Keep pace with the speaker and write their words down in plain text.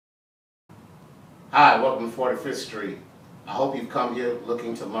Hi, welcome to 45th Street. I hope you've come here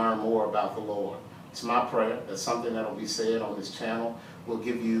looking to learn more about the Lord. It's my prayer that something that will be said on this channel will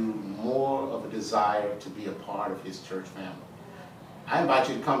give you more of a desire to be a part of His church family. I invite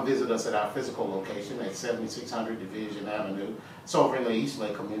you to come visit us at our physical location at 7600 Division Avenue. It's over in the East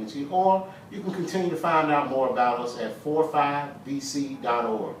Lake community, or you can continue to find out more about us at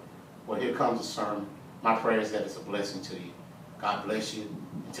 45bc.org. Well, here comes a sermon. My prayer is that it's a blessing to you. God bless you,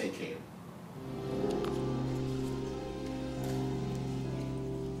 and take care.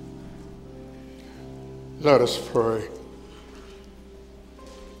 Let us pray.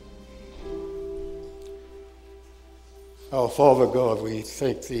 Our Father God, we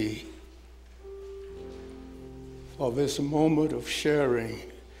thank Thee for this moment of sharing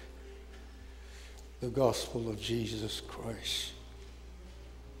the gospel of Jesus Christ.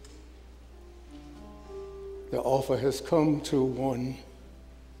 The offer has come to one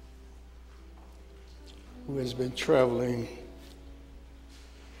who has been traveling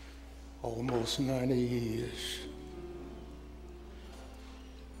almost 90 years.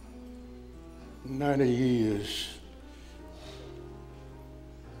 90 years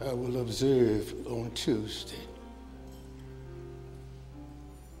I will observe on Tuesday.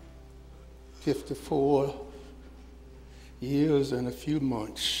 54 years and a few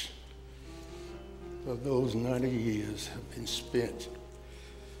months of those 90 years have been spent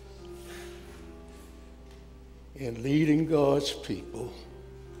in leading God's people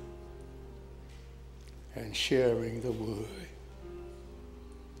and sharing the word.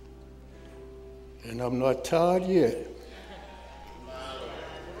 And I'm not tired yet.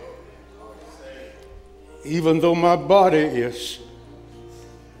 Even though my body is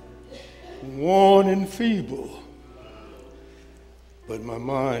worn and feeble, but my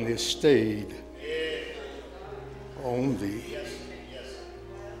mind is stayed on Thee.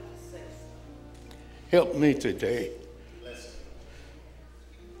 Help me today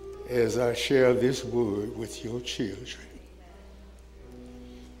as I share this word with your children.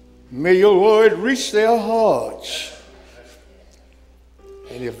 May your word reach their hearts.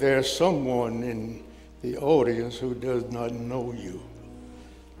 And if there's someone in the audience who does not know you,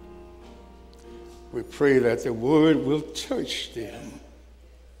 we pray that the word will touch them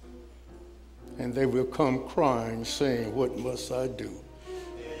and they will come crying, saying, "What must I do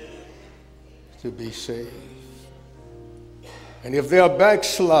to be saved?" And if there are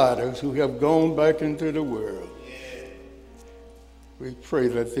backsliders who have gone back into the world, we pray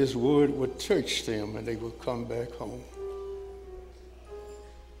that this word would touch them and they will come back home.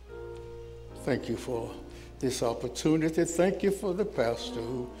 Thank you for this opportunity. Thank you for the pastor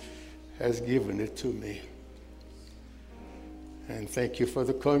who has given it to me. And thank you for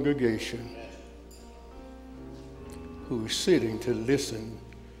the congregation who is sitting to listen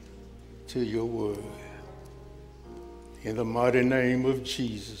to your word. In the mighty name of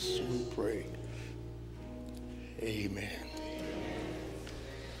Jesus, we pray. Amen.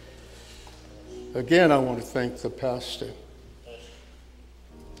 Again, I want to thank the pastor.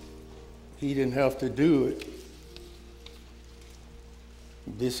 He didn't have to do it.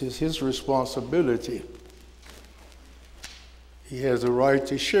 This is his responsibility. He has a right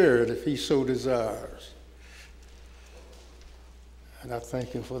to share it if he so desires. And I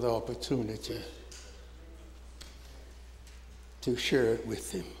thank him for the opportunity to share it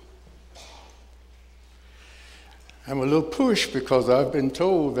with him. I'm a little pushed because I've been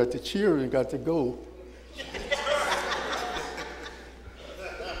told that the children got to go.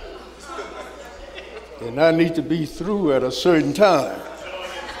 And I need to be through at a certain time.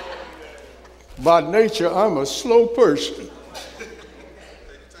 By nature, I'm a slow person.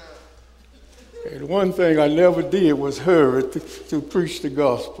 And one thing I never did was hurry to preach the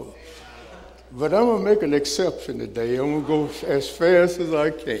gospel. But I'm going to make an exception today. I'm going to go as fast as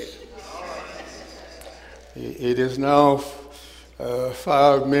I can. It is now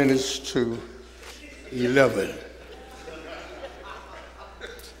 5 minutes to 11.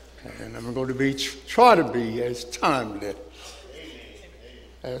 And I'm going to try to be as timely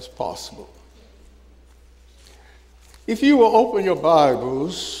as possible. If you will open your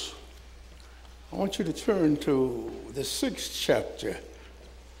Bibles, I want you to turn to the 6th chapter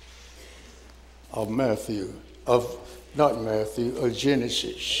of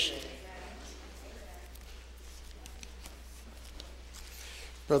Genesis.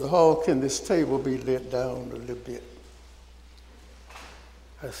 Brother Hall, can this table be let down a little bit?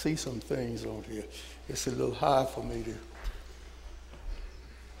 I see some things on here. It's a little high for me to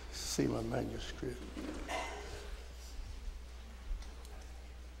see my manuscript.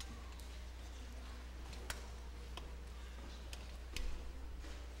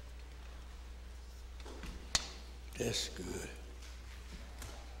 That's good.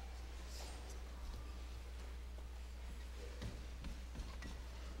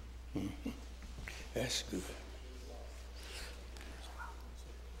 That's good.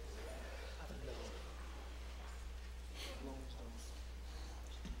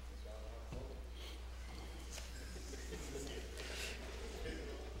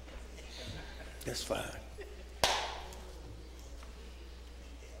 That's fine.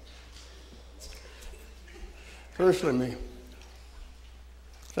 First, let me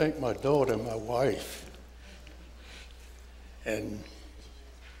thank my daughter, my wife, and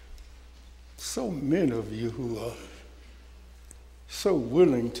so many of you who are so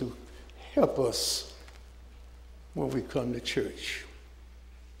willing to help us when we come to church.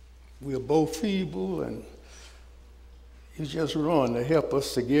 We are both feeble, and you just run to help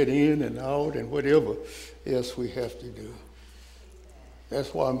us to get in and out and whatever else we have to do.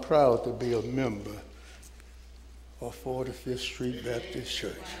 That's why I'm proud to be a member of 45th Street Baptist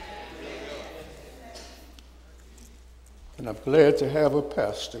Church. And I'm glad to have a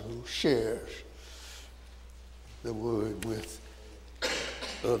pastor who shares the word with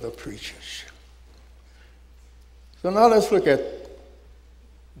other preachers. So now let's look at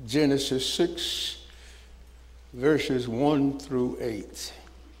Genesis 6, verses 1 through 8.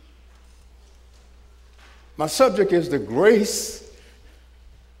 My subject is the grace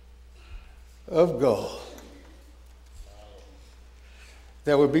of God.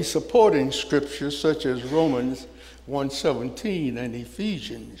 There will be supporting scriptures such as Romans 1:17 and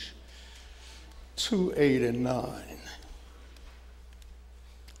Ephesians 2:8 and 9.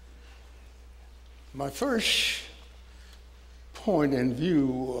 My first point in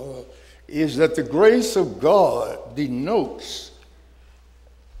view is that the grace of God denotes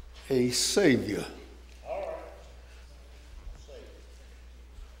a Savior.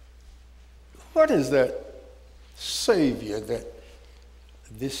 What is that Savior that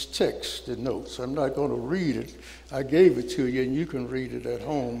this text denotes? I'm not going to read it. I gave it to you, and you can read it at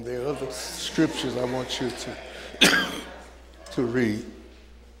home. There are other scriptures I want you to read.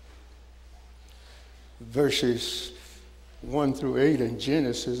 Verses 1 through 8 in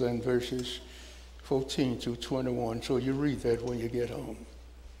Genesis and verses 14 to 21. So you read that when you get home.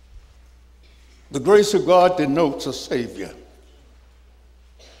 The grace of God denotes a Savior.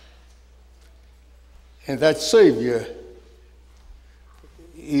 And that Savior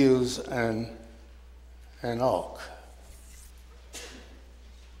is an ark.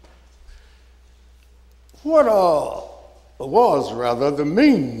 What was the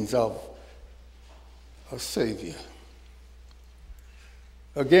means of a Savior?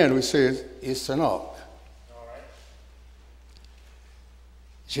 Again, we say it's an ark. All right.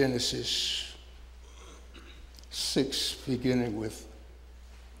 Genesis 6, beginning with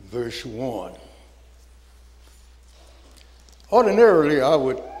verse 1. Ordinarily, I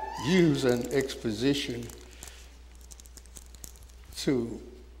would use an exposition to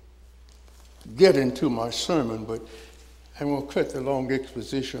get into my sermon, but I'm going to cut the long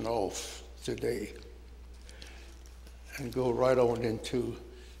exposition off today and go right on into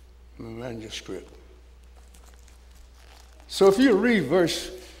my manuscript. So if you read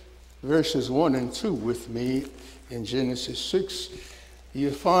verses 1 and 2 with me in Genesis 6,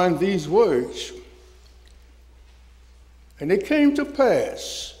 you find these words. And it came to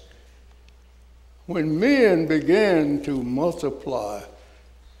pass, when men began to multiply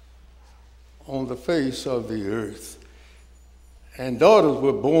on the face of the earth, and daughters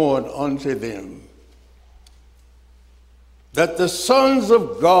were born unto them, that the sons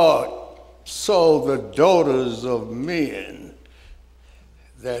of God saw the daughters of men,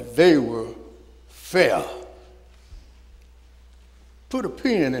 that they were fair. Put a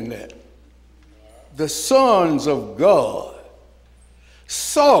pin in that. The sons of God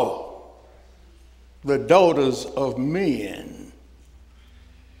saw the daughters of men,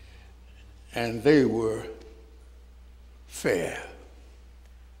 and they were fair.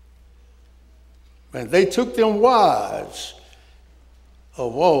 And they took them wives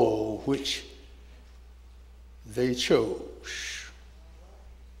of all which they chose.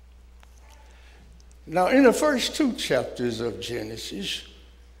 Now, in the first 2 chapters of Genesis,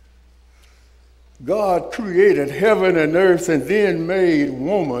 God created heaven and earth and then made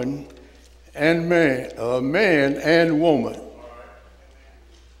woman and man and woman,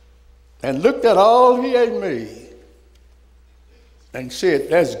 and looked at all he had made and said,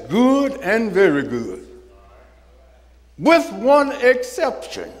 that's good and very good, with one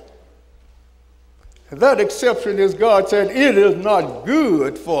exception. And that exception is God said, it is not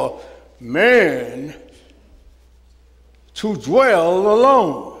good for man to dwell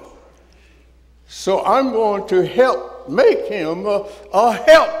alone. So I'm going to make him a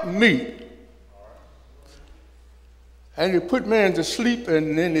helpmeet. And he put man to sleep,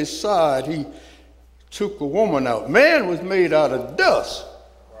 and in his side he took a woman out. Man was made out of dust.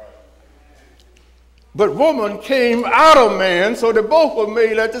 But woman came out of man, so they both were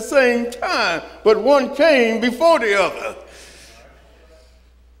made at the same time. But one came before the other.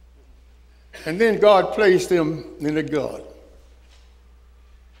 And then God placed them in the garden.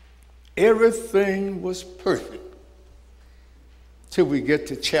 Everything was perfect till we get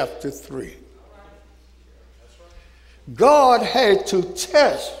to chapter 3. God had to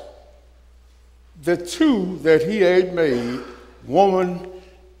test the two that he had made,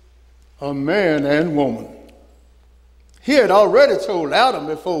 a man and woman. He had already told Adam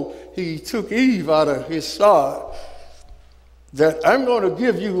before he took Eve out of his side that I'm going to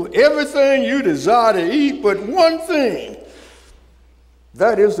give you everything you desire to eat, but one thing,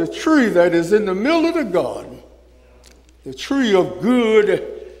 that is the tree that is in the middle of the garden, the tree of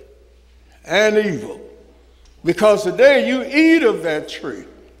good and evil. Because the day you eat of that tree,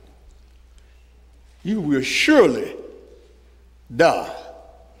 you will surely die.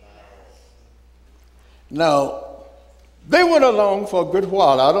 Now, they went along for a good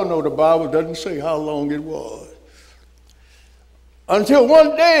while. I don't know, the Bible doesn't say how long it was. Until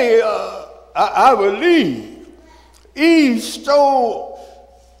one day, I believe, Eve stole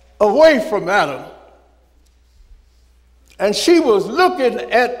away from Adam. And she was looking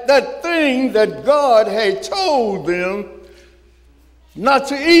at that thing that God had told them not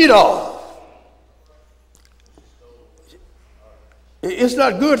to eat of. It's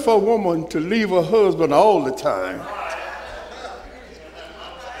not good for a woman to leave her husband all the time.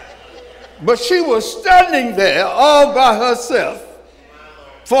 But she was standing there all by herself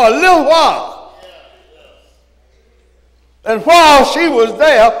for a little while. And while she was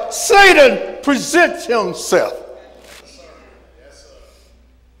there, Satan presents himself.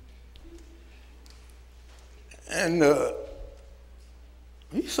 And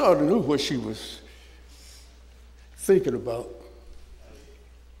he sort of knew what she was thinking about.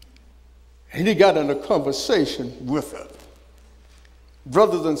 And he got in a conversation with her.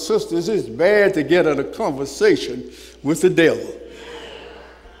 Brothers and sisters, it's bad to get in a conversation with the devil.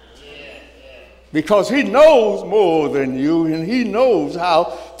 Because he knows more than you, and he knows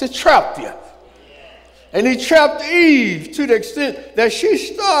how to trap you. And he trapped Eve to the extent that she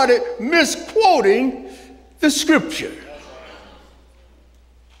started misquoting the scripture.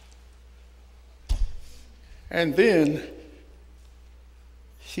 And then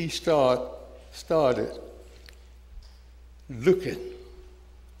she started looking.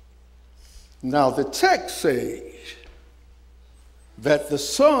 Now the text says that the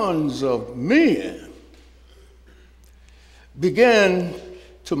sons of men began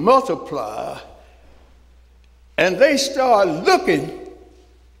to multiply, and they started looking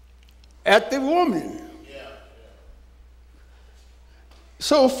at the woman.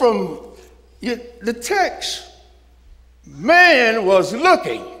 So from the text, man was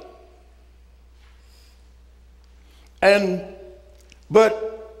looking,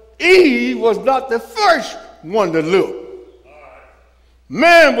 but Eve was not the first one to look.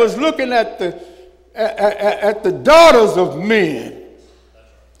 Man was looking at the daughters of men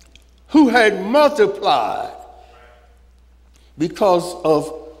who had multiplied because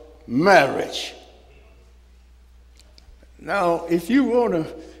of marriage. Now, if you want to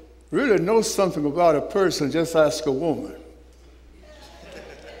really know something about a person, just ask a woman.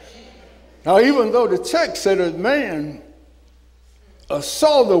 Now, even though the text said that man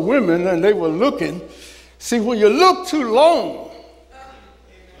saw the women and they were looking, see, when you look too long,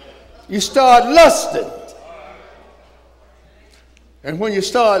 you start lusting. And when you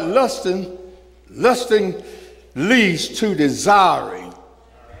start lusting leads to desiring.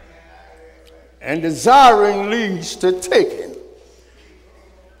 And desiring leads to taking.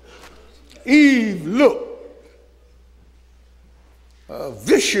 Eve looked, a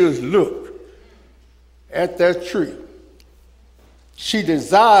vicious look at that tree. She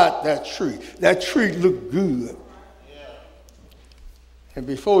desired that tree. That tree looked good. And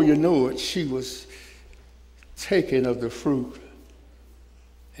before you know it, she was taking of the fruit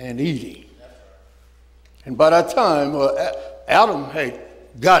and eating. And by that time, Adam had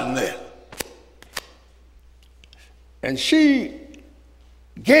gotten there. And she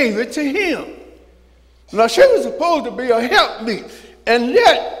gave it to him. Now, she was supposed to be a helpmeet, and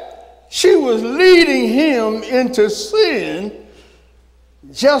yet she was leading him into sin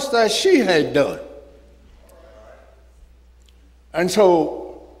just as she had done. And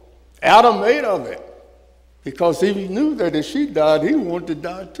so Adam ate of it because he knew that if she died, he wanted to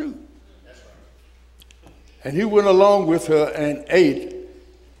die too. And he went along with her and ate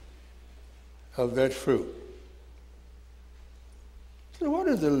of that fruit. So what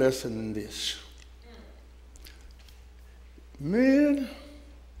is the lesson in this? Men,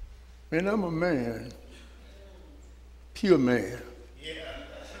 and I'm a man, pure man.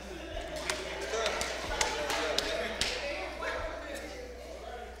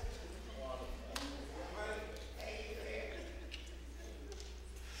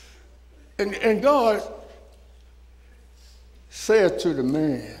 And God said to the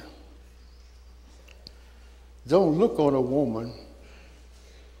man, don't look on a woman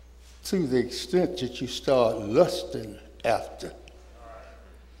to the extent that you start lusting after.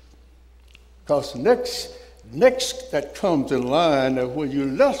 Because next that comes in line of when you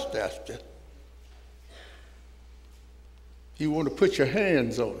lust after, you want to put your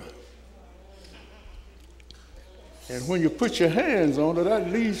hands on her. And when you put your hands on her, that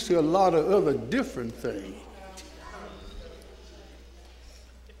leads to a lot of other different things.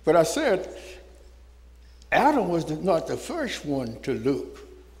 But I said, Adam was not the first one to look.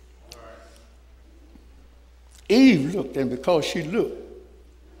 Eve looked, and because she looked,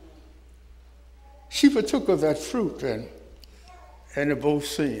 she partook of that fruit, and they both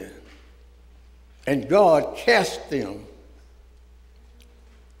sinned. And God cast them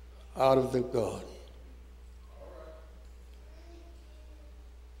out of the garden.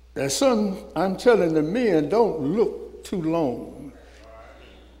 And son, I'm telling the men, don't look too long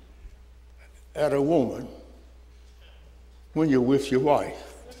at a woman when you're with your wife.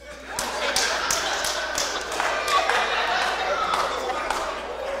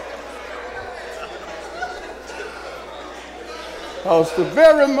 Because the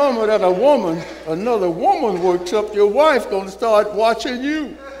very moment that another woman works up, your wife's going to start watching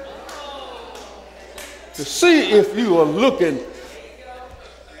you to see if you are looking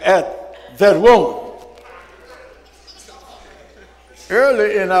at that woman.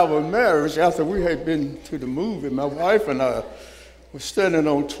 Early in our marriage, after we had been to the movie, my wife and I were standing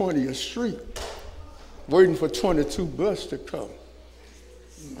on 20th Street waiting for 22 bus to come.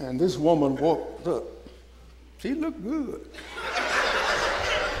 And this woman walked up. She looked good.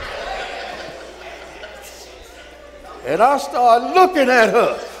 And I started looking at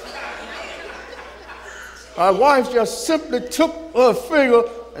her. My wife just simply took her finger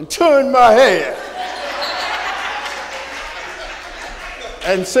and turned my head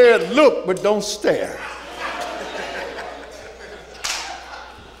and said, look, but don't stare.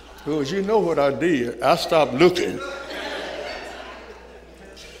 Because you know what I did. I stopped looking.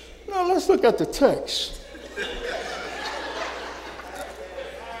 Now let's look at the text.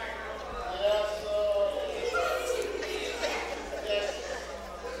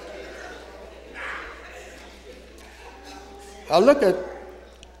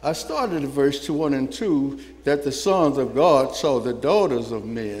 I started at verse 1 and 2, that the sons of God saw the daughters of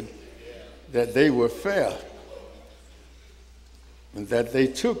men, that they were fair, and that they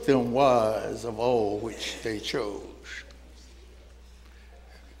took them wives of all which they chose.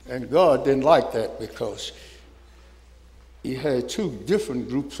 And God didn't like that because he had two different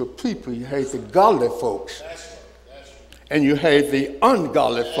groups of people. You had the godly folks, and you had the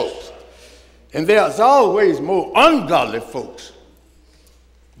ungodly folks. And there's always more ungodly folks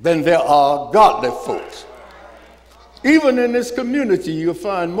than there are godly folks. Even in this community, you'll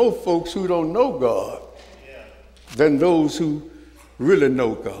find more folks who don't know God than those who really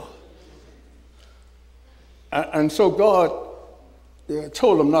know God. And so God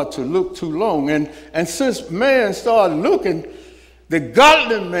told them not to look too long. And since man started looking, the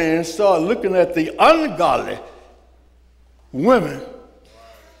godly man started looking at the ungodly women,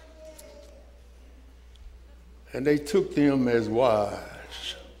 and they took them as wives.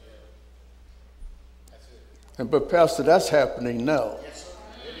 But Pastor, that's happening now.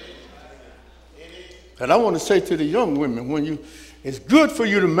 And I want to say to the young women, it's good for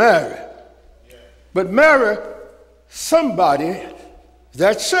you to marry, but marry somebody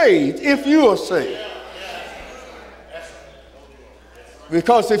that's saved if you are saved.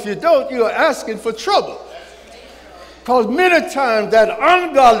 Because if you don't, you're asking for trouble. Because many times that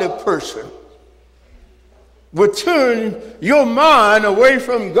ungodly person will turn your mind away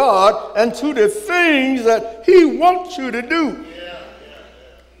from God and to the things that he wants you to do.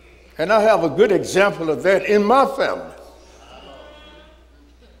 And I have a good example of that in my family,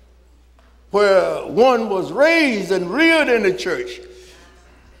 where one was raised and reared in the church,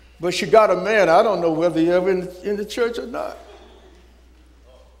 but she got a man, I don't know whether he ever in the church or not.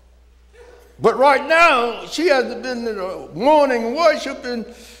 But right now, she hasn't been in a morning worship in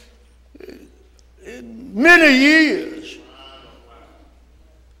many years.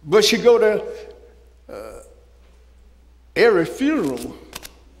 But she go to every funeral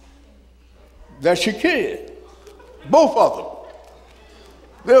that she can. Both of them.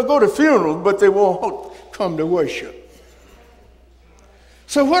 They'll go to funerals, but they won't come to worship.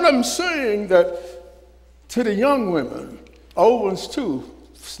 So what I'm saying that to the young women, old ones too,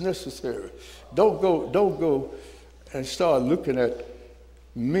 it's necessary. Don't go and start looking at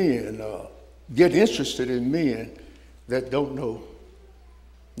men, get interested in men that don't know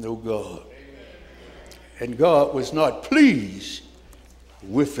God. And God was not pleased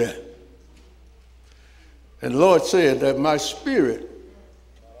with that. And the Lord said that my spirit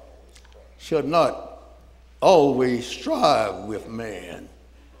shall not always strive with man,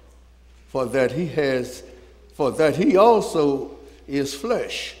 for that he also is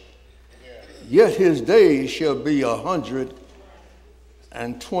flesh. Yet his days shall be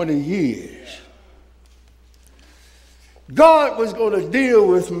 120 years. God was going to deal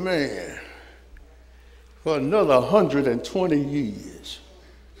with man for another 120 years.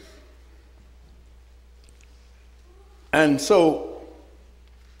 And so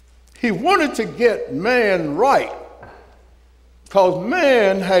he wanted to get man right, because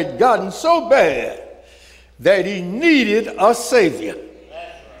man had gotten so bad that he needed a Savior.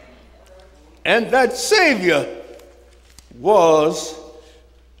 And that Savior was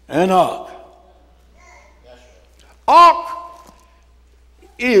an ark. Ark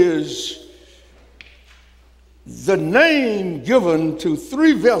is the name given to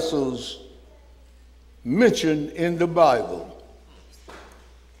 3 vessels mentioned in the Bible.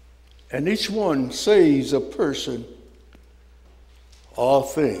 And each one saves a person or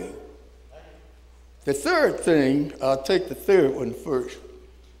thing. The third thing, I'll take the third one first,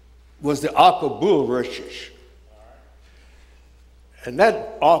 was the ark of bulrushes. And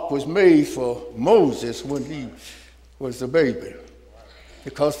that ark was made for Moses when he was a baby,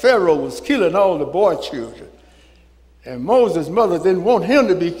 because Pharaoh was killing all the boy children. And Moses' mother didn't want him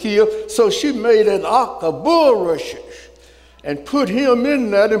to be killed, so she made an ark of bulrushes and put him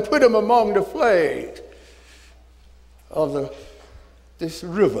in that and put him among the flags of this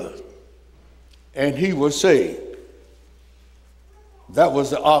river. And he was saved. That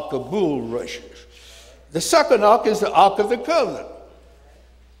was the ark of bulrushes. The second ark is the ark of the covenant.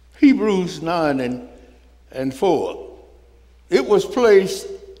 Hebrews 9 and 4. It was placed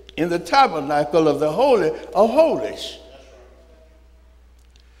in the tabernacle of the Holy of Holies.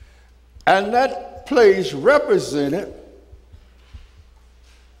 And that place represented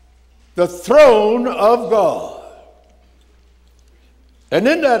the throne of God. And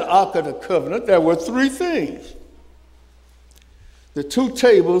in that Ark of the Covenant, there were 3 things. The 2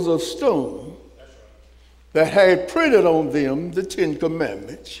 tables of stone that had printed on them the 10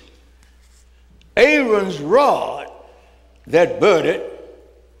 Commandments, Aaron's rod that budded,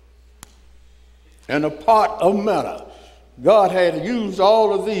 and a pot of manna. God had used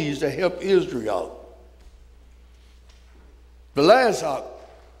all of these to help Israel. The last ark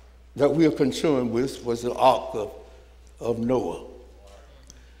that we are concerned with was the ark of Noah.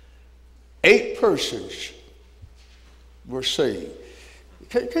 8 persons were saved.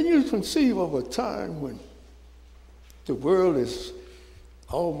 Can you conceive of a time when the world is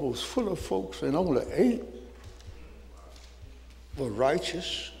almost full of folks and only 8 were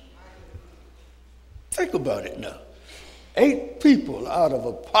righteous? Think about it now. 8 people out of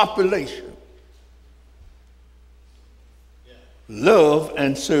a population love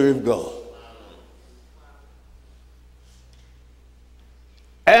and serve God.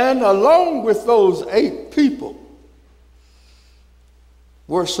 And along with those 8 people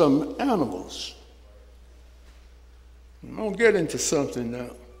were some animals. I'm going to get into something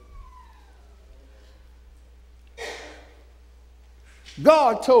now.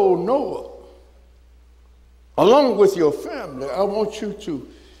 God told Noah, along with your family, I want you to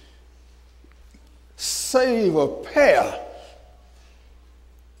save a pair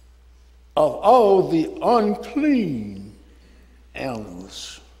of all the unclean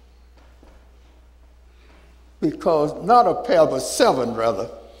animals. Because, not a pair, but 7 rather,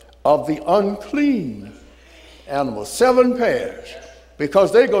 of the unclean animals. 7 pairs,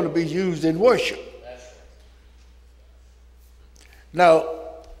 because they're going to be used in worship. Now,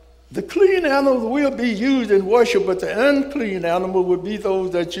 the clean animals will be used in worship, but the unclean animal would be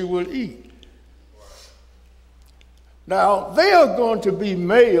those that you will eat. Now, they are going to be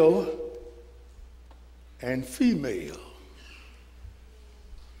male and female,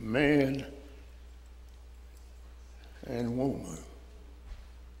 man and woman,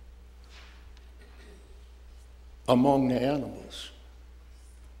 among the animals.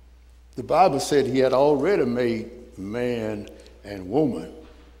 The Bible said he had already made man and woman.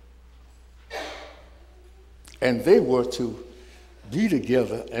 and they were to be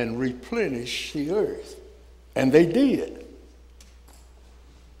together and replenish the earth. And they did.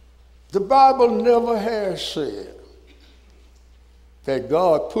 The Bible never has said that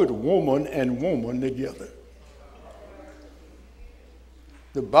God put woman and woman together.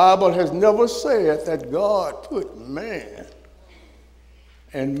 The Bible has never said that God put man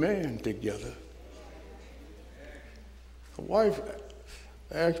and man together. My wife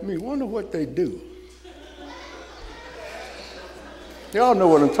asked me, wonder what they do. Y'all know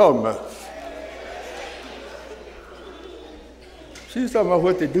what I'm talking about. She's talking about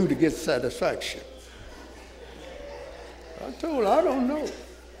what they do to get satisfaction. I told her, I don't know.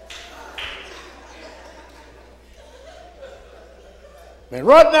 And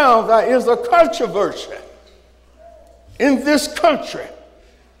right now, there is a controversy in this country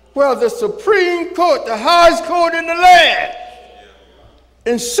where the Supreme Court, the highest court in the land,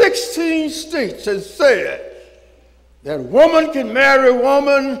 in 16 states has said that woman can marry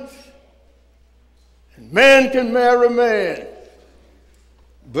woman and man can marry man.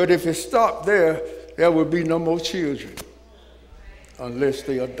 But if it stopped there, there would be no more children unless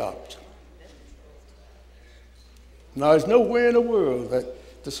they adopt. Now, there's no way in the world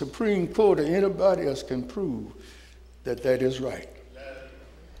that the Supreme Court or anybody else can prove that that is right.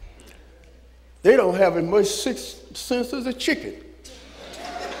 They don't have as much sense as a chicken.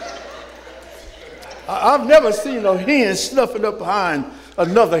 I've never seen a hen snuffing up behind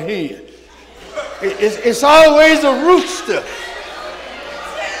another hen. It's always a rooster.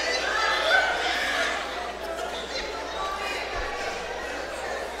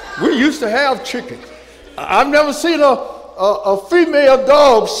 We used to have chickens. I've never seen a female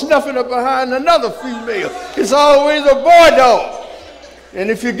dog snuffing up behind another female. It's always a boy dog. And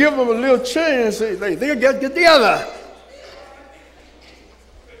if you give them a little chance, they'll get together.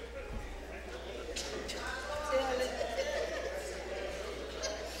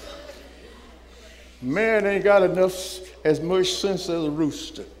 Man ain't got as much sense as a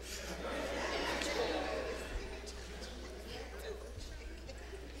rooster.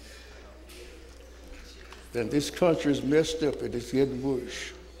 Then this country is messed up and it's getting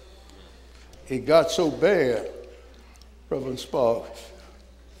worse. It got so bad, Reverend Sparks,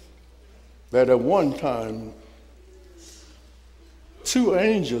 that at one time, 2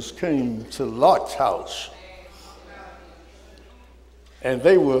 angels came to Lot's house, and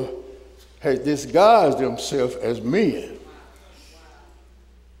they had disguised themselves as men.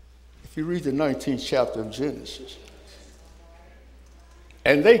 If you read the 19th chapter of Genesis.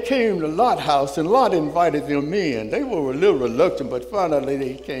 And they came to Lot's house, and Lot invited them in. They were a little reluctant, but finally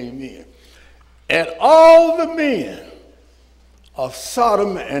they came in. And all the men of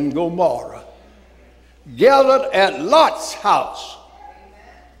Sodom and Gomorrah gathered at Lot's house.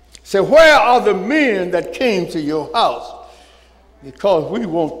 Said, where are the men that came to your house? Because we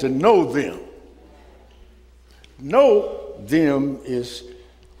want to know them. Know them is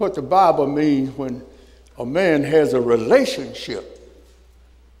what the Bible means when a man has a relationship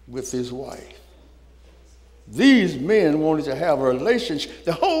with his wife. These men wanted to have a relationship.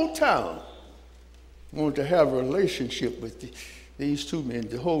 The whole town wanted to have a relationship with these 2 men,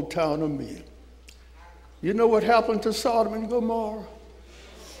 the whole town of men. You know what happened to Sodom and Gomorrah?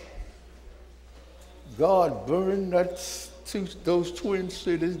 God burned those twin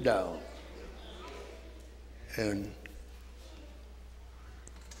cities down. And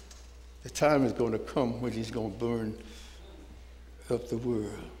the time is going to come when he's going to burn up the world.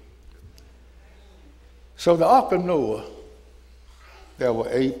 So the Ark of Noah, there were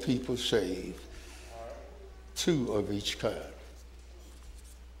 8 people saved, 2 of each kind.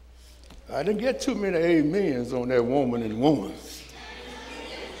 I didn't get too many amens on that woman and woman.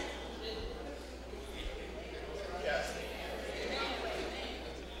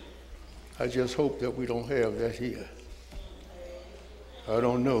 I just hope that we don't have that here. I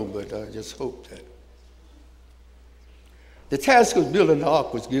don't know, but I just hope that. The task of building the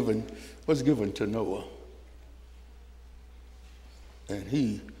ark was given to Noah. And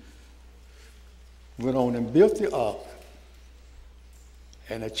he went on and built the ark.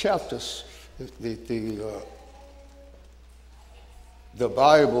 And the chapters, the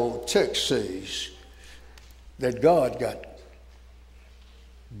Bible text says that God got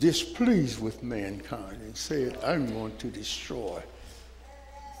displeased with mankind and said, I'm going to destroy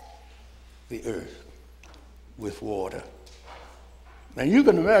the earth with water. Now you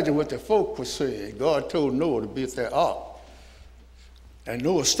can imagine what the folk were saying. God told Noah to build that ark. And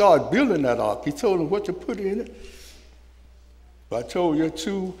Noah started building that ark. He told him what to put in it. I told you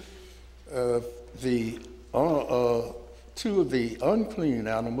two of the unclean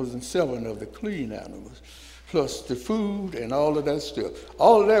animals and 7 of the clean animals. plus the food and all of that stuff.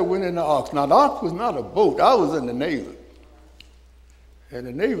 All of that went in the ark. Now, the ark was not a boat. I was in the Navy. And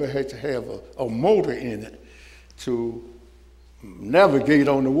the Navy had to have a motor in it to navigate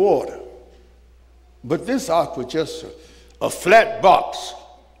on the water. But this ark was just a flat box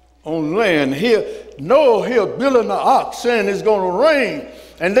on land. Here, Noah here building the ark saying it's going to rain,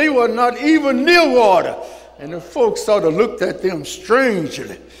 and they were not even near water. And the folks sort of looked at them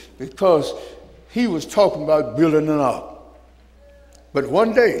strangely because he was talking about building an ark. But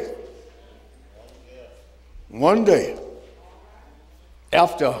one day,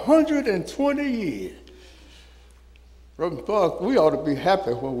 after 120 years, Brother Park, we ought to be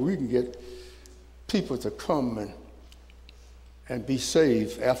happy when we can get people to come and be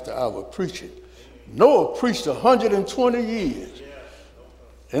saved after our preaching. Noah preached 120 years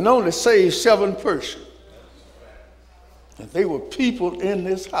and only saved 7 persons. And they were people in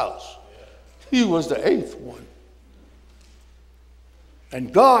this house. He was the 8th one.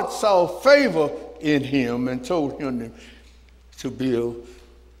 And God saw favor in him and told him to build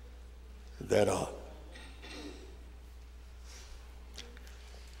that ark.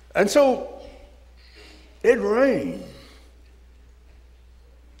 And so it rained.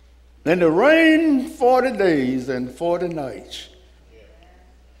 And it rained 40 days and 40 nights.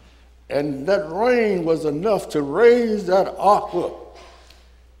 And that rain was enough to raise that ark up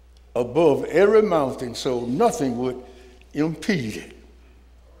above every mountain so nothing would impede it.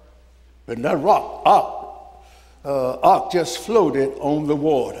 But that ark just floated on the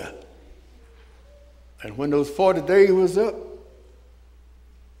water. And when those 40 days was up,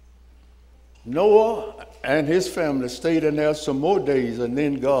 Noah and his family stayed in there some more days, and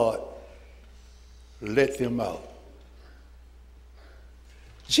then God let them out.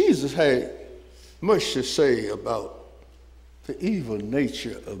 Jesus had much to say about the evil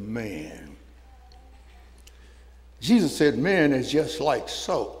nature of man. Jesus said man is just like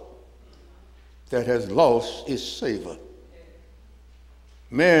salt that has lost its savor.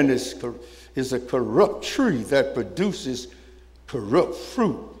 Man is a corrupt tree that produces corrupt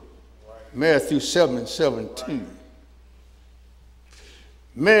fruit. Matthew 7:17.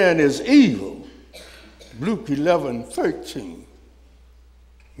 Man is evil. Luke 11:13.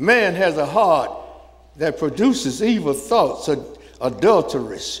 Man has a heart that produces evil thoughts,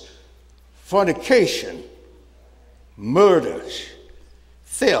 adulteries, fornication, murders,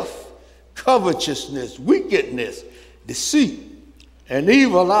 theft, covetousness, wickedness, deceit, an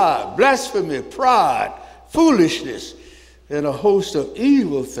evil eye, blasphemy, pride, foolishness, and a host of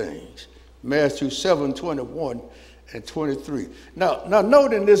evil things. Matthew 7:21 and 23. Now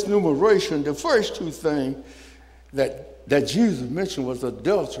note in this enumeration, the first 2 things that Jesus mentioned was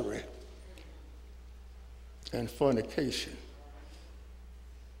adultery and fornication.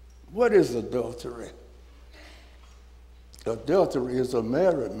 What is adultery? Adultery is a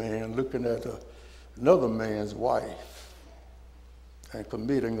married man looking at another man's wife and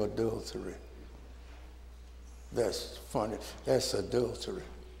committing adultery. That's funny. That's adultery.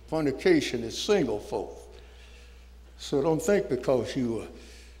 Fornication is single folk. So don't think because you're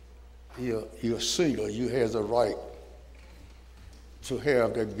single, you have the right to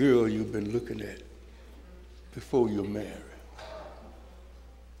have that girl you've been looking at before you're married.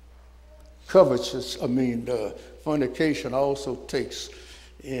 Fornication also takes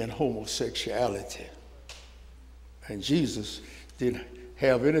in homosexuality. And Jesus didn't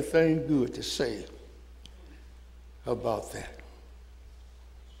have anything good to say about that.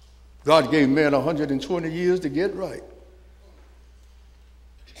 God gave man 120 years to get right.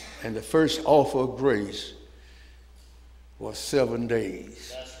 And the first offer of grace was 7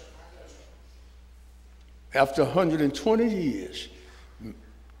 days. After 120 years,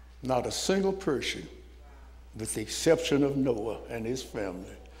 not a single person, with the exception of Noah and his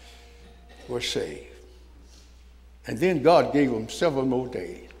family, were saved. And then God gave them 7 more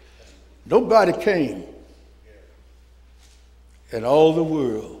days. Nobody came. And all the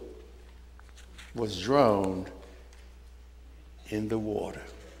world was drowned in the water.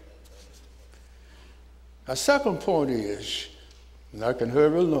 Our second point is, and I can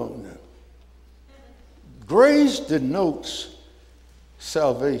hurry along now, grace denotes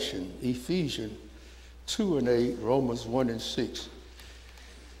salvation. Ephesians 2:8, Romans 1:6.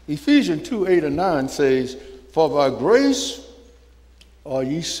 Ephesians 2:8-9 says, "For by grace are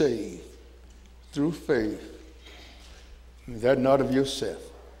ye saved through faith, that not of yourself.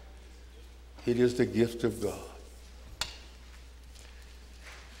 It is the gift of God.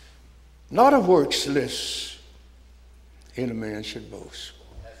 Not of works, lest any man should boast."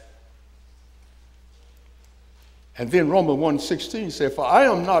 And then Romans 1:16 said, for I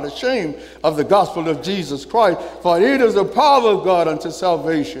am not ashamed of the gospel of Jesus Christ, for it is the power of God unto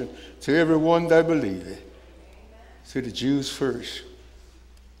salvation to everyone that believeth, to the Jews first,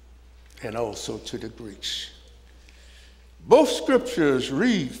 and also to the Greeks. Both scriptures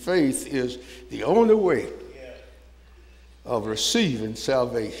read faith is the only way of receiving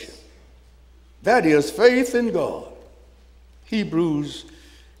salvation. That is faith in God. Hebrews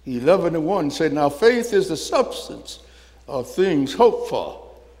 11:1 said, now faith is the substance of things hoped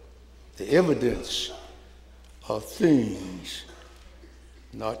for, the evidence of things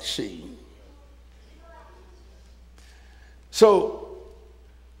not seen. So,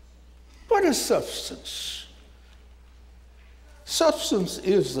 what is substance? Substance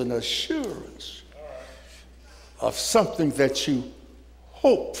is an assurance of something that you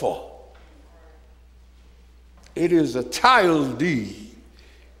hope for. It is a title deed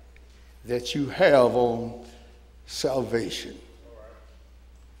that you have on salvation.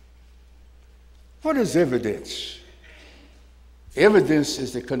 What is evidence? Evidence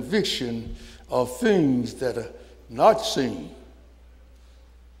is the conviction of things that are not seen,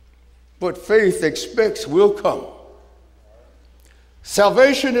 but faith expects will come.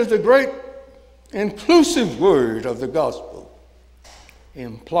 Salvation is the great inclusive word of the gospel,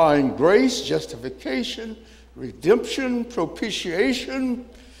 implying grace, justification, redemption, propitiation,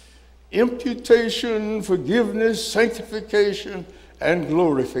 imputation, forgiveness, sanctification, and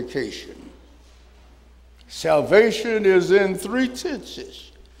glorification. Salvation is in three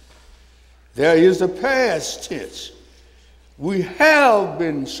tenses. There is a past tense. We have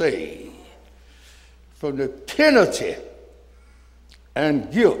been saved from the penalty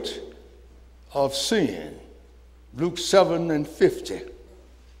and guilt of sin. Luke 7:50.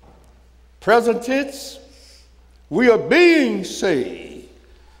 Present tense, we are being saved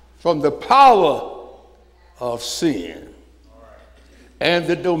from the power of sin and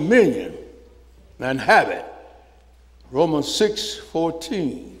the dominion and habit. Romans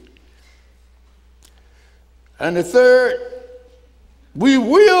 6:14. And the third, we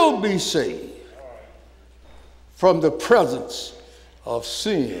will be saved from the presence of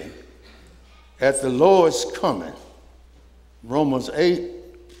sin at the Lord's coming. Romans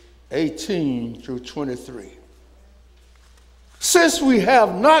 8:18-23. Since we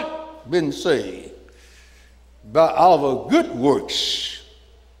have not been saved by our good works,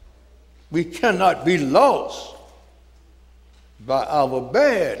 we cannot be lost by our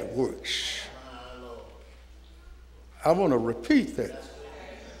bad works. I want to repeat that.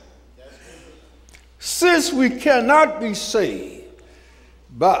 Since we cannot be saved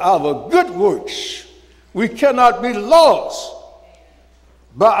by our good works, we cannot be lost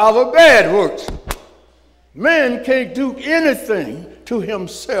by our bad works. Man can't do anything to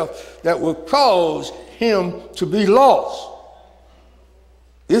himself that will cause him to be lost.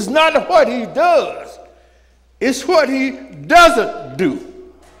 It's not what he does, it's what he doesn't do.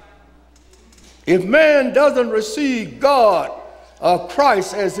 If man doesn't receive God or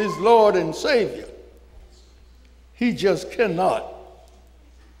Christ as his Lord and Savior, he just cannot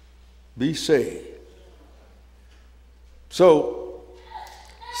be saved. So,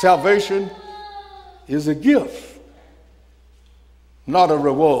 salvation is a gift, not a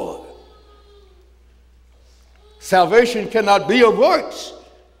reward. Salvation cannot be of works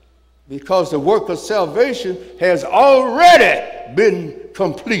because the work of salvation has already been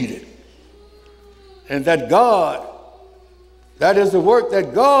completed. And that is the work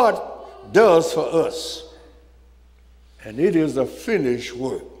that God does for us. And it is a finished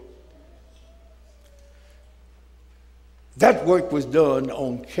work. That work was done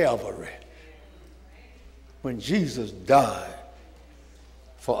on Calvary when Jesus died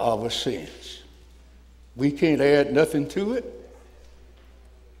for our sins. We can't add nothing to it.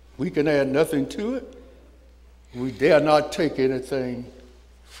 We can add nothing to it. We dare not take anything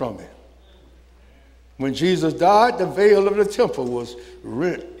from it. When Jesus died, the veil of the temple was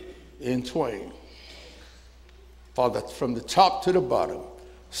rent in twain, from the top to the bottom,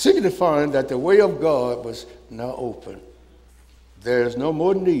 signifying that the way of God was now open. There is no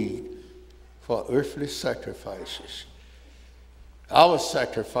more need for earthly sacrifices. Our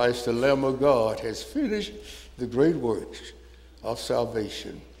sacrifice, the Lamb of God, has finished the great works of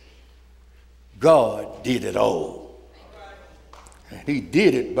salvation. God did it all. And he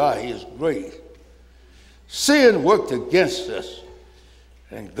did it by his grace. Sin worked against us,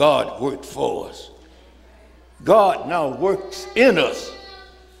 and God worked for us. God now works in us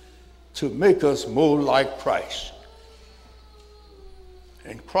to make us more like Christ.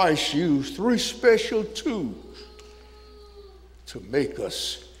 And Christ used three special tools to make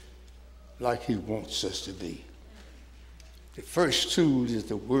us like he wants us to be. The first tool is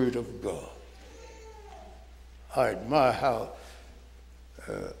the Word of God. I admire how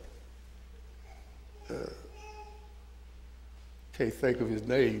can't think of his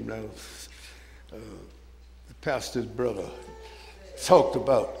name now. The pastor's brother talked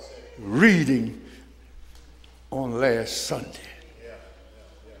about reading on last Sunday.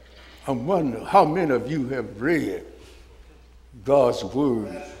 I'm wondering how many of you have read God's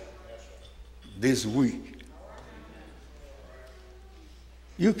Word this week.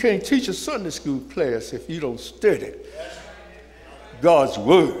 You can't teach a Sunday school class if you don't study God's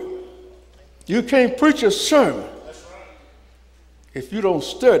Word. You can't preach a sermon if you don't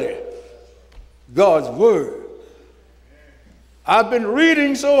study God's Word. I've been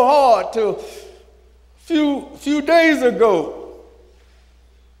reading so hard till few days ago,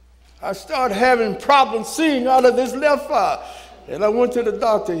 I started having problems seeing out of this left eye. And I went to the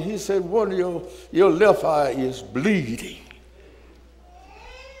doctor, and he said, one of your left eye is bleeding.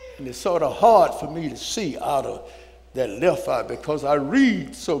 And it's sort of hard for me to see out of that left eye because I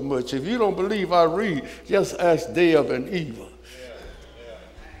read so much. If you don't believe I read, just ask Deb and Eva.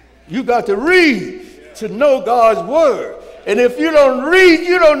 You got to read to know God's Word. And if you don't read,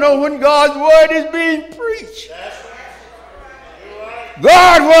 you don't know when God's Word is being preached.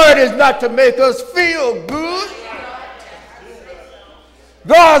 God's Word is not to make us feel good.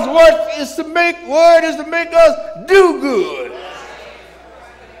 God's Word is to make us do good.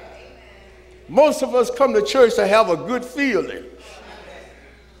 Most of us come to church to have a good feeling.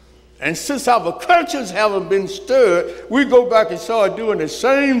 And since our conscience haven't been stirred, we go back and start doing the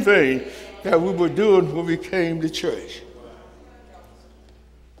same thing that we were doing when we came to church.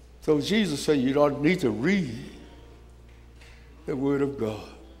 So Jesus said you don't need to read the Word of God.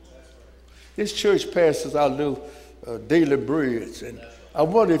 This church passes out little daily breads, and I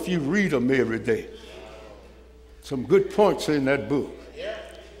wonder if you read them every day. Some good points in that book.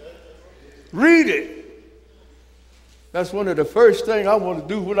 Read it. That's one of the first things I want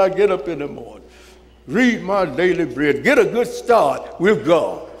to do when I get up in the morning. Read my daily bread. Get a good start with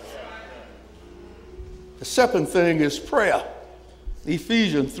God. The second thing is prayer.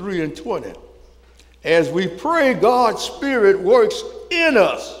 Ephesians 3:20. As we pray, God's Spirit works in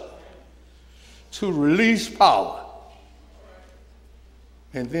us to release power.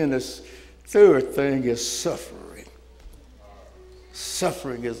 And then this third thing is suffering.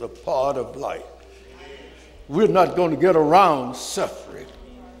 Suffering is a part of life. We're not going to get around suffering.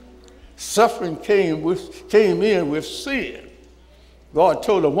 Suffering came in with sin. God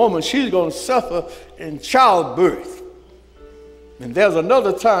told a woman she's going to suffer in childbirth. And there's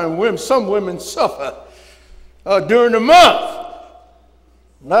another time when some women suffer during the month.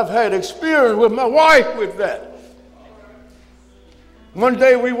 And I've had experience with my wife with that. One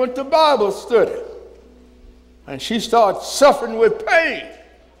day we went to Bible study, and she started suffering with pain.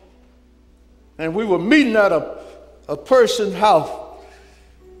 And we were meeting at a person's house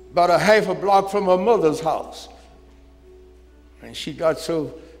about a half a block from her mother's house. And she got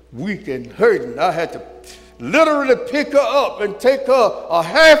so weak and hurting, I had to literally pick her up and take her a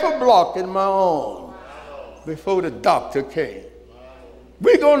half a block in my arms before the doctor came.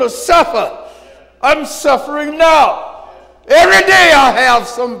 We're going to suffer. I'm suffering now. Every day I have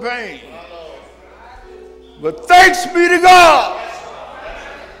some pain. But thanks be to God.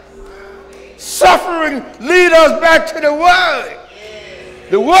 Suffering leads us back to the Word.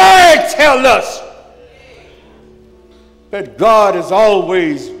 The Word tells us that God is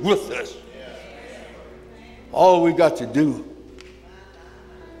always with us. All we got to do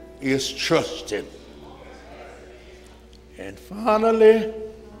is trust Him. And finally,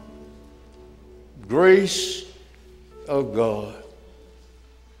 grace of God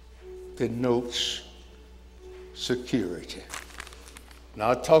denotes security.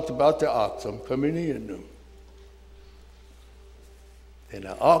 Now, I talked about the ox. I'm coming in them. And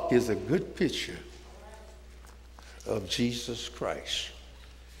the ark is a good picture of Jesus Christ.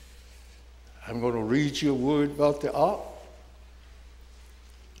 I'm going to read you a word about the ark.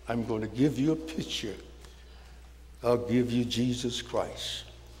 I'm going to give you a picture. I'll give you Jesus Christ.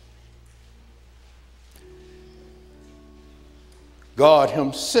 God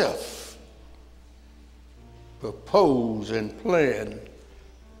Himself proposed and planned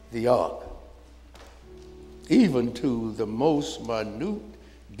the ark, even to the most minute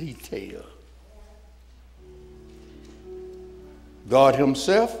detail. God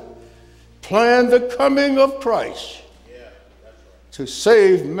Himself planned the coming of Christ to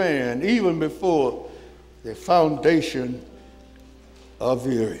save man even before the foundation of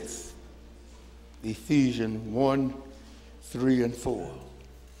the earth. Ephesians 1:3 and 4.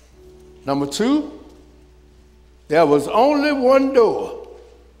 Number 2, there was only one door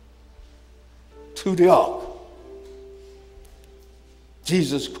to the ark.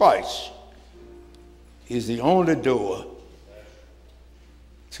 Jesus Christ is the only door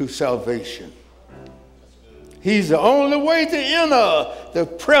to salvation. He's the only way to enter the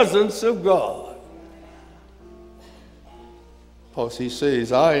presence of God. Because he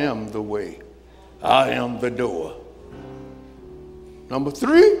says, I am the way, I am the door. Number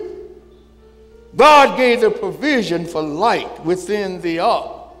 3, God gave the provision for light within the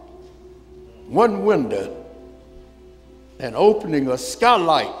ark. One window, and opening a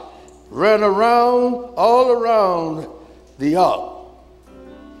skylight ran around, all around the ark.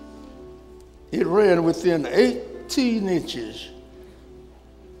 It ran within 18 inches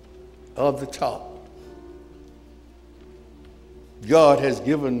of the top. God has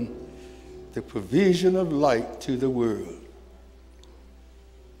given the provision of light to the world.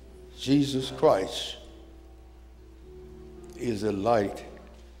 Jesus Christ is the light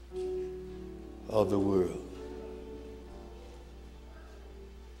of the world.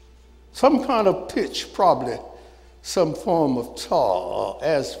 Some kind of pitch, probably some form of tar or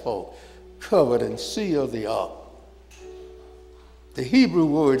asphalt, covered and sealed the ark. The Hebrew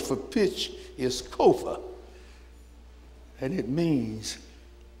word for pitch is kopher, and it means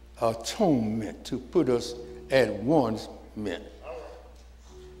atonement, to put us at one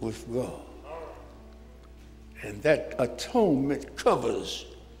with God. And that atonement covers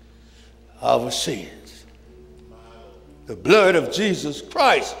our sins. The blood of Jesus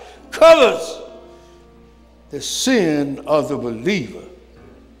Christ covers the sin of the believer,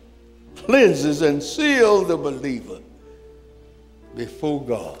 cleanses and seals the believer before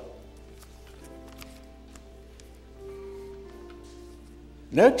God.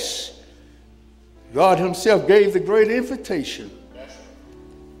 Next, God himself gave the great invitation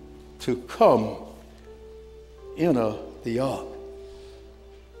to come enter the ark.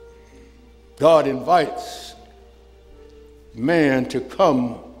 God invites man to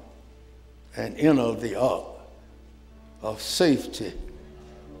come and enter the ark of safety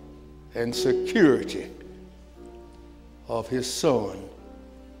and security of his Son,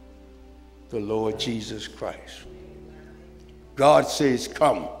 the Lord Jesus Christ. God says,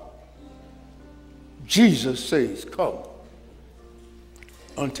 come. Jesus says, come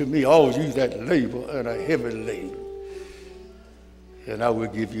unto me, all you that labor and are heavy laden, and I will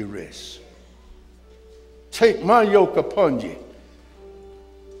give you rest. Take my yoke upon you,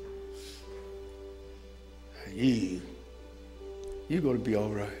 and you're going to be all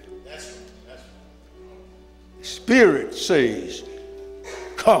right. Spirit says,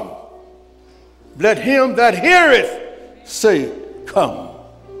 come. Let him that heareth say, come.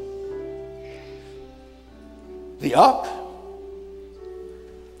 The ark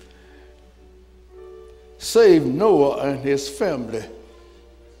saved Noah and his family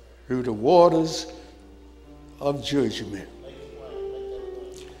through the waters of judgment.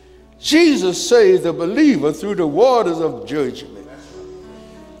 Jesus saved the believer through the waters of judgment.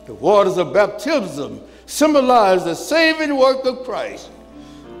 The waters of baptism symbolize the saving work of Christ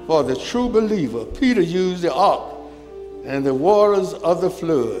for the true believer. Peter used the ark and the waters of the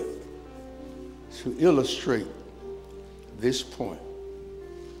flood to illustrate this point.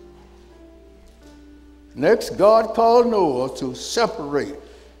 Next, God called Noah to separate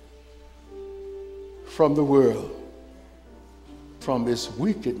from the world, from its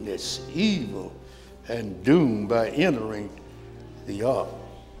wickedness, evil, and doom by entering the ark.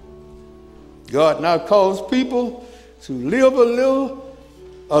 God now calls people to live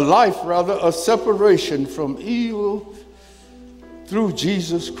a life of separation from evil through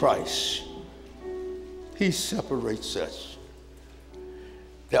Jesus Christ. He separates us.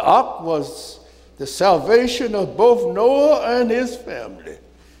 The ark was the salvation of both Noah and his family.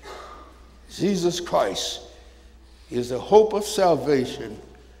 Jesus Christ is the hope of salvation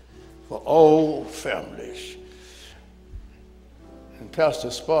for all families. And Pastor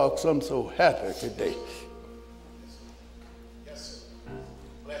Sparks, I'm so happy today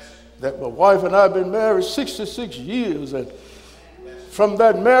that my wife and I have been married 66 years, and from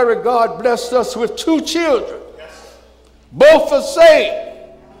that marriage, God blessed us with 2 children. Both are saved.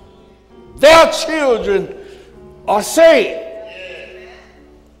 Their children are saved.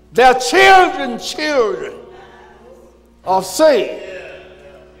 Their children's children are saved.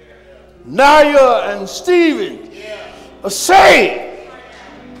 Naya and Stephen are saved.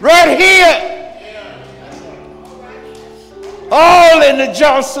 Right here. All in the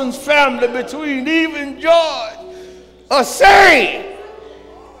Johnson's family, between Eve and George, are saved.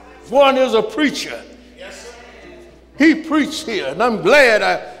 One is a preacher. He preached here, and I'm glad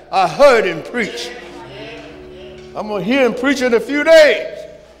I heard him preach. I'm going to hear him preach in a few days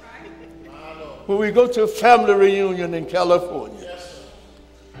when we go to a family reunion in California.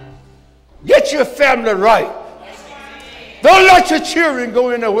 Get your family right. Don't let your children go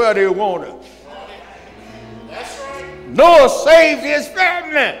anywhere they want to. Noah saved his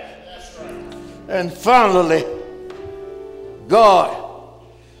family. And finally, God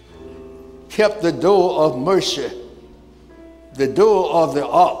kept the door of mercy, the door of the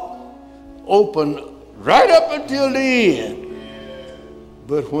ark, open right up until the end.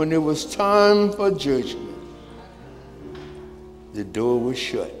 But when it was time for judgment, the door was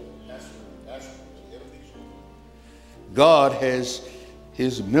shut. God has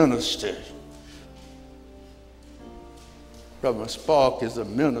his ministers. Brother Spark is a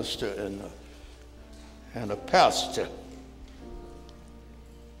minister and a pastor.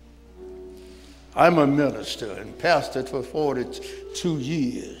 I'm a minister and pastored for 42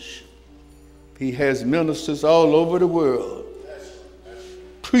 years. He has ministers all over the world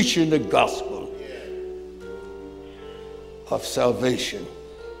preaching the gospel of salvation.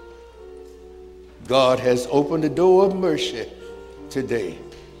 God has opened the door of mercy today,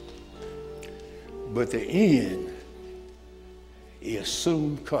 but the end is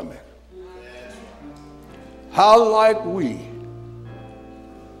soon coming. How like we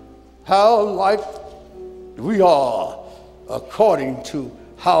are according to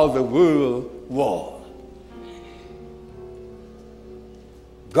how the world was.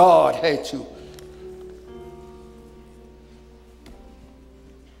 God had to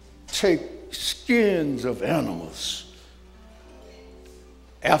take skins of animals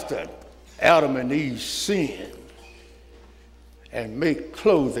after Adam and Eve sinned and make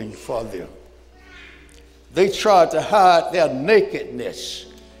clothing for them. They tried to hide their nakedness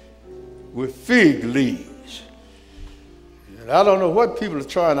with fig leaves. And I don't know what people are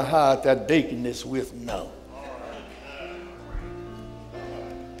trying to hide their nakedness with now.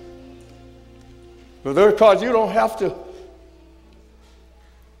 But because you don't have to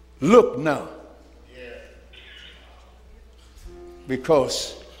look now.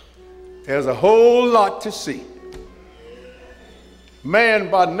 Because there's a whole lot to see. Man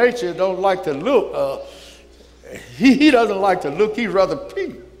by nature don't like to look. He doesn't like to look. He'd rather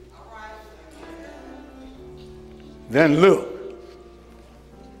peep than look.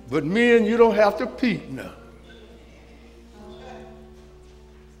 But men, you don't have to peep now.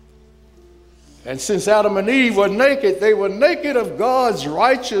 And since Adam and Eve were naked, they were naked of God's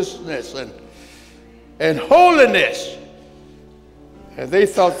righteousness and holiness. And they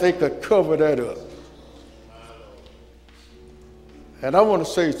thought they could cover that up. And I want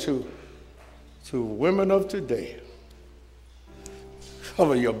to say to women of today,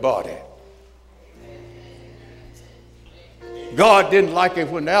 cover your body. God didn't like it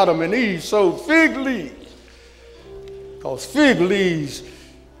when Adam and Eve sewed fig leaves. Because fig leaves,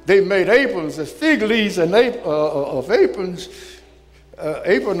 they made aprons. The fig leaves and apron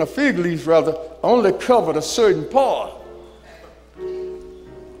of fig leaves rather only covered a certain part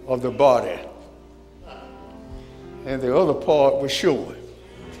of the body, and the other part was showing.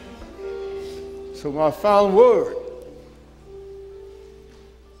 So my final word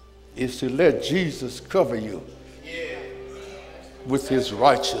is to let Jesus cover you with his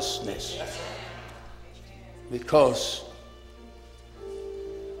righteousness, because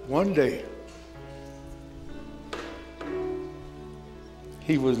one day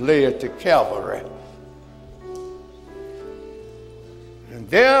he was led to Calvary, and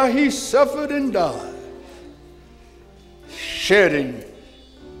there he suffered and died, shedding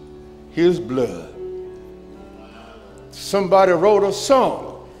his blood. Somebody wrote a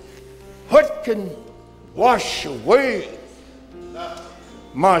song, what can wash away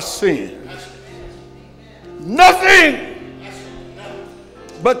my sins? Nothing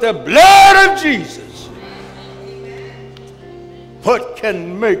but the blood of Jesus. What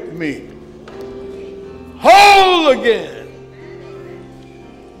can make me whole again?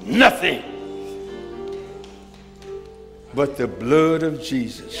 Nothing but the blood of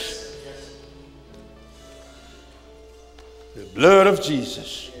Jesus. The blood of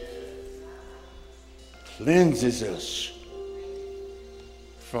Jesus cleanses us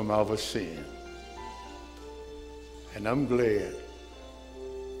from our sin. And I'm glad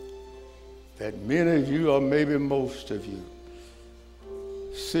that many of you, or maybe most of you,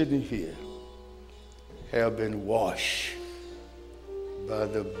 sitting here have been washed by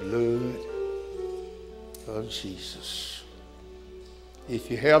the blood of Jesus. If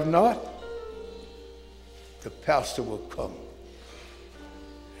you have not, the pastor will come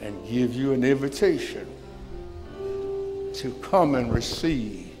and give you an invitation to come and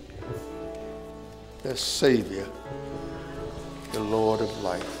receive the Savior, the Lord of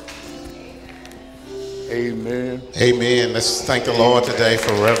life. Amen. Amen. Let's thank the Lord today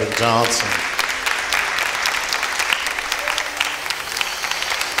for Reverend Johnson.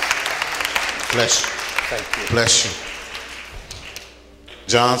 Bless you. Thank you. Bless you.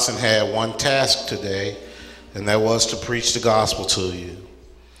 Johnson had one task today, and that was to preach the gospel to you.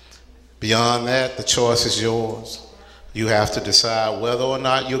 Beyond that, the choice is yours. You have to decide whether or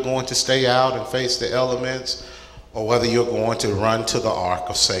not you're going to stay out and face the elements, or whether you're going to run to the ark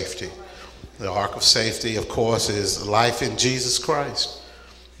of safety. The ark of safety, of course, is life in Jesus Christ.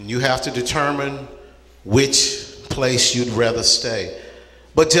 And you have to determine which place you'd rather stay.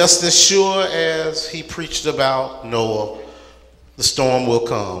 But just as sure as he preached about Noah, the storm will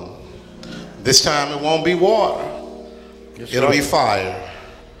come. This time it won't be water. It'll be fire.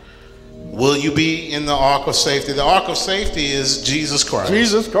 Will you be in the ark of safety? The ark of safety is Jesus Christ.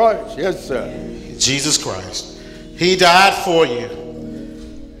 Jesus Christ, yes, sir. Jesus Christ. He died for you,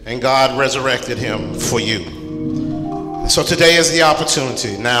 and God resurrected him for you. So today is the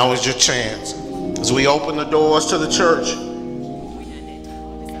opportunity. Now is your chance. As we open the doors to the church,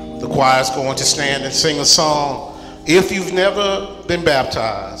 the choir is going to stand and sing a song. If you've never been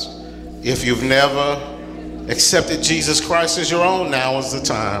baptized, if you've never accepted Jesus Christ as your own, now is the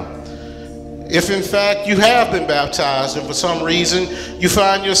time. If in fact you have been baptized and for some reason you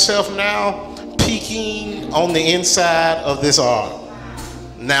find yourself now peeking on the inside of this ark,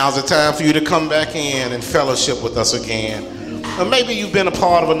 now's the time for you to come back in and fellowship with us again. Or maybe you've been a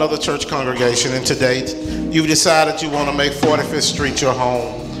part of another church congregation and today you've decided you want to make 45th Street your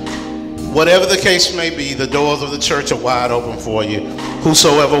home. Whatever the case may be, the doors of the church are wide open for you.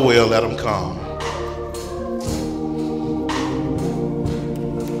 Whosoever will, let them come.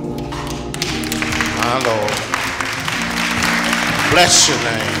 My Lord. Bless your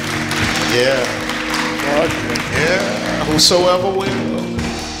name. Yeah. Yeah. Whosoever will.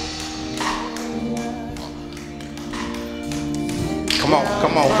 Come on,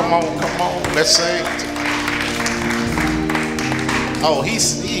 come on, come on, come on. Let's sing. Oh,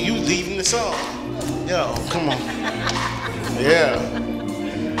 you leaving this up. Yo, come on. Yeah.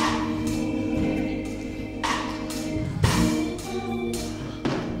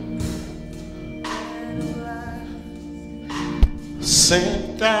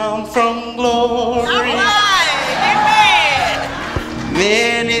 Sent down from glory. All right. Amen.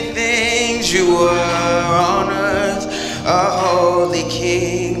 Many things you were on earth, a holy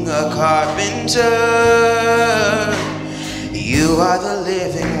king, a carpenter. You are the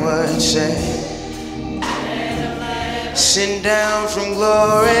living word, say. Sent down from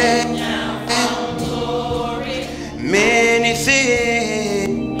glory. Many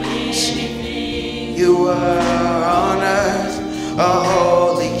things you were on earth, a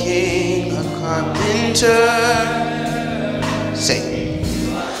holy king, a carpenter. Say,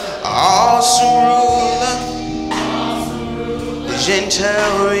 awesome ruler,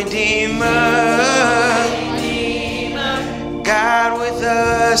 gentle redeemer. God with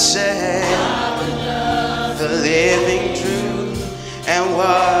us, say, the living truth, and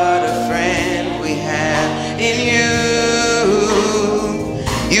what a friend we have in you.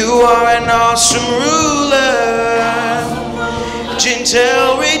 You are an awesome ruler,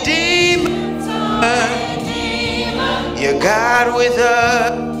 gentle redeemer. You're God with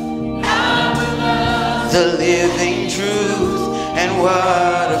us, the living truth, and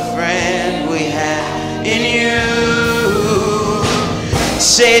what a friend we have in you.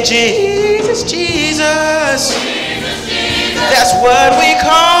 Say Jesus, Jesus, that's what we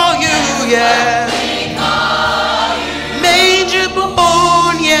call you, yeah. Manger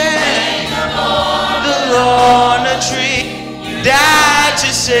born, yeah. The Lord on a tree died to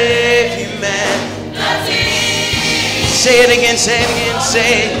save humanity. Say it again, say it again,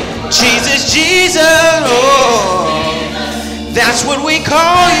 say Jesus, Jesus, oh, that's what we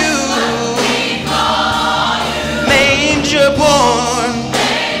call you. Manger born,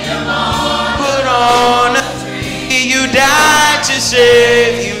 put on a tree, you died to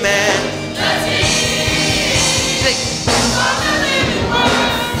save humanity.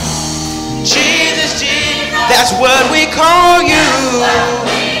 Jesus, Jesus, that's what we call you.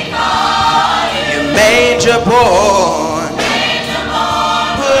 You manger born,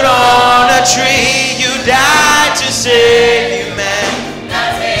 put on a tree, you died to save humanity.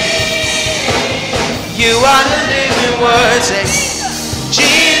 You are the living word, say,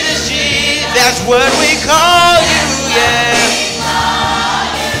 Jesus, Jesus, that's what we call you, yeah.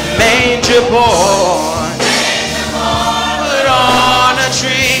 Manger born, put on a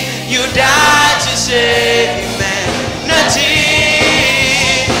tree, you died to save humanity.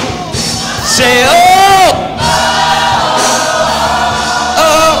 Say, oh.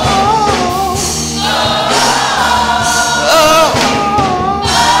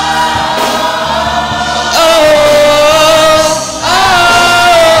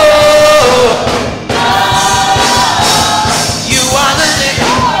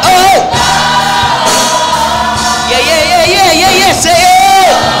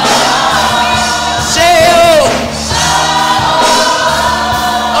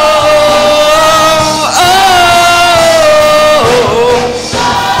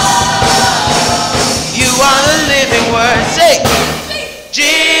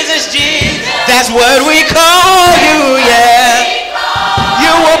 That's what we call you, yeah.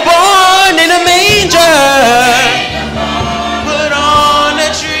 You were born in a manger. Put on a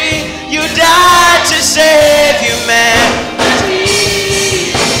tree. You died to save humanity.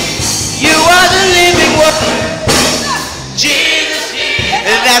 You are the living word. Jesus,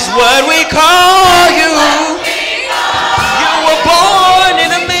 that's what we call you. You were born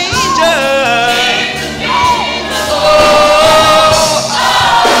in a manger.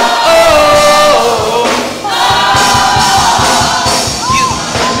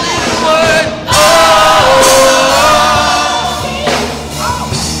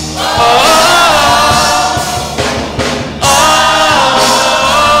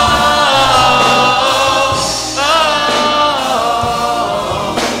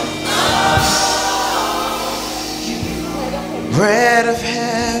 Bread of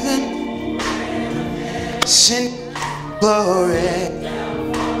heaven, send glory,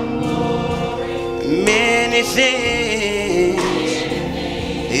 many things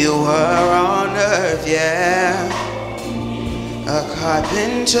you were on earth, yeah. A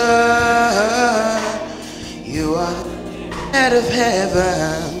carpenter, you are the bread of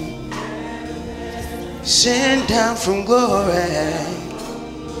heaven, sent down from glory,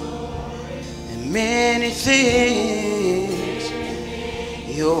 and many things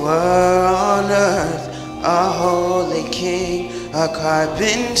you were on earth, a holy king, a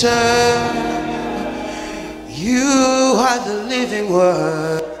carpenter. You are the living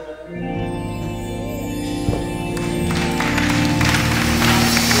word.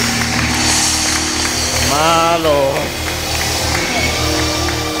 My Lord.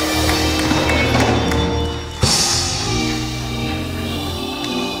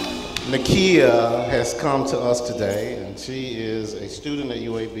 Nakia has come to us today, and she is a student at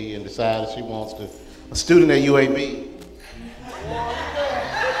UAB and decided she wants to, a student at UAB.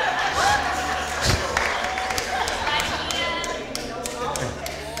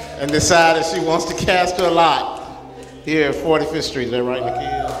 And decided she wants to cast her lot here at 45th Street. Is that right,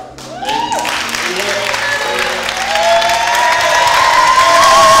 Nakia?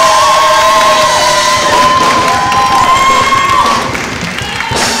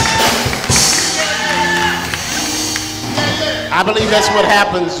 I believe that's what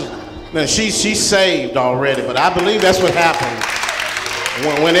happens. Now, she's saved already, but I believe that's what happens.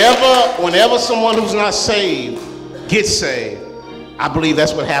 Whenever someone who's not saved gets saved, I believe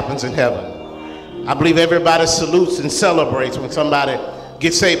that's what happens in heaven. I believe everybody salutes and celebrates when somebody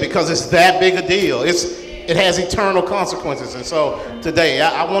gets saved because it's that big a deal. It has eternal consequences. And so today,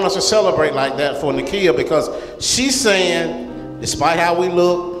 I want us to celebrate like that for Nakia because she's saying, despite how we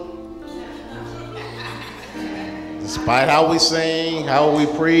look, despite how we sing, how we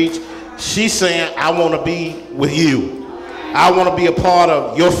preach, she's saying, I want to be with you. I want to be a part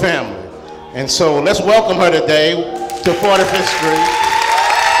of your family. And so let's welcome her today to 45th Street.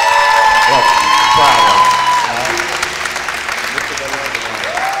 Welcome.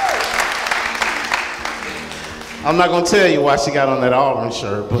 I'm not going to tell you why she got on that Auburn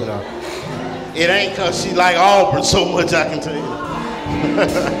shirt, but it ain't because she like Auburn so much, I can tell you.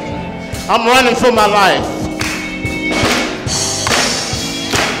 I'm running for my life.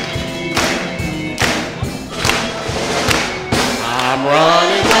 I'm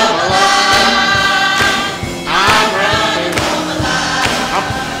running for my life. I'm running for my life.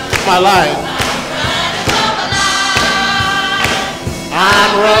 My life.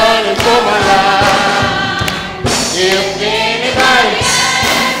 I'm running for my life. If anybody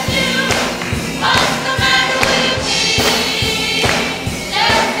asks you what's the matter with me, just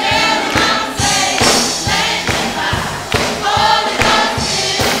tell them I'm saved, sanctified, Holy Ghost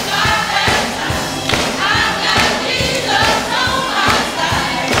is our baptized. I've got Jesus on my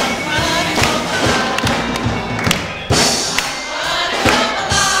side.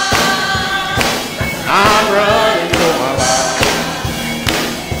 I'm running for my life. I'm running for my life. I'm running for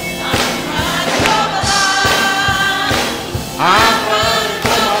my life.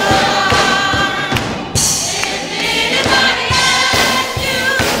 If anybody asks you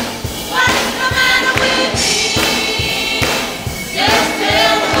what's the matter with me, just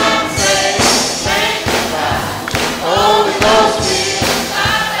tell them I'm saved, sanctified, Holy Ghost filled,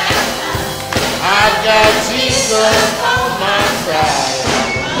 I've got Jesus on my side.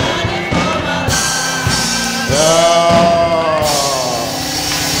 I'm running for my life. Oh,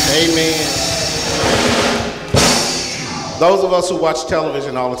 amen. Those of us who watch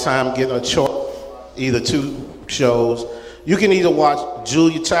television all the time get a choice, either two shows. You can either watch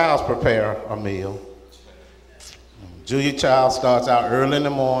Julia Childs prepare a meal. Julia Childs starts out early in the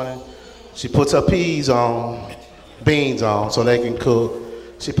morning. She puts her beans on, so they can cook.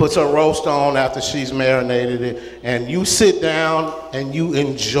 She puts her roast on after she's marinated it, and you sit down and you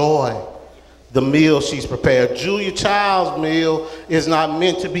enjoy the meal she's prepared. Julia Child's meal is not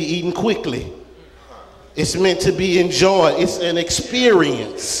meant to be eaten quickly. It's meant to be enjoyed. It's an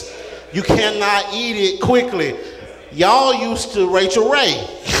experience. You cannot eat it quickly. Y'all used to Rachel Ray.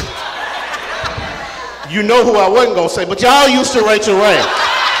 You know who I wasn't gonna say, but y'all used to Rachel Ray.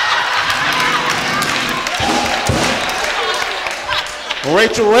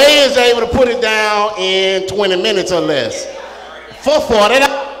 Rachel Ray is able to put it down in 20 minutes or less. For $40.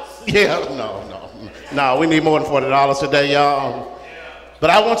 Yeah, no, we need more than $40 today, y'all.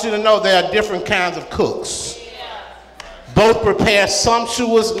 But I want you to know there are different kinds of cooks. Both prepare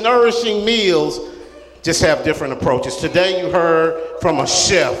sumptuous, nourishing meals, just have different approaches. Today you heard from a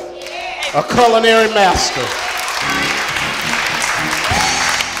chef, a culinary master.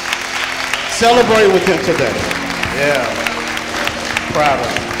 Celebrate with him today. Yeah. Proud of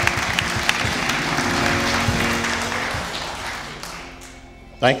him.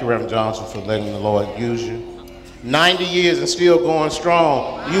 Thank you, Reverend Johnson, for letting the Lord use you. 90 years and still going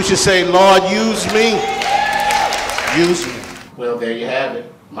strong. You should say, Lord, use me. Use me. Well, there you have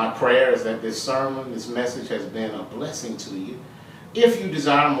it. My prayer is that this sermon, this message has been a blessing to you. If you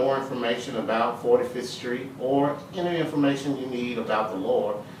desire more information about 45th Street or any information you need about the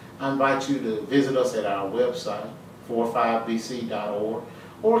Lord, I invite you to visit us at our website, 45bc.org,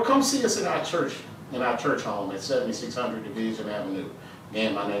 or come see us in our church home at 7600 Division Avenue.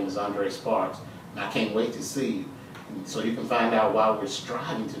 Again, my name is Andre Sparks, and I can't wait to see you, so you can find out why we're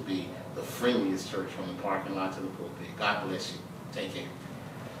striving to be the friendliest church from the parking lot to the pulpit. God bless you. Take care.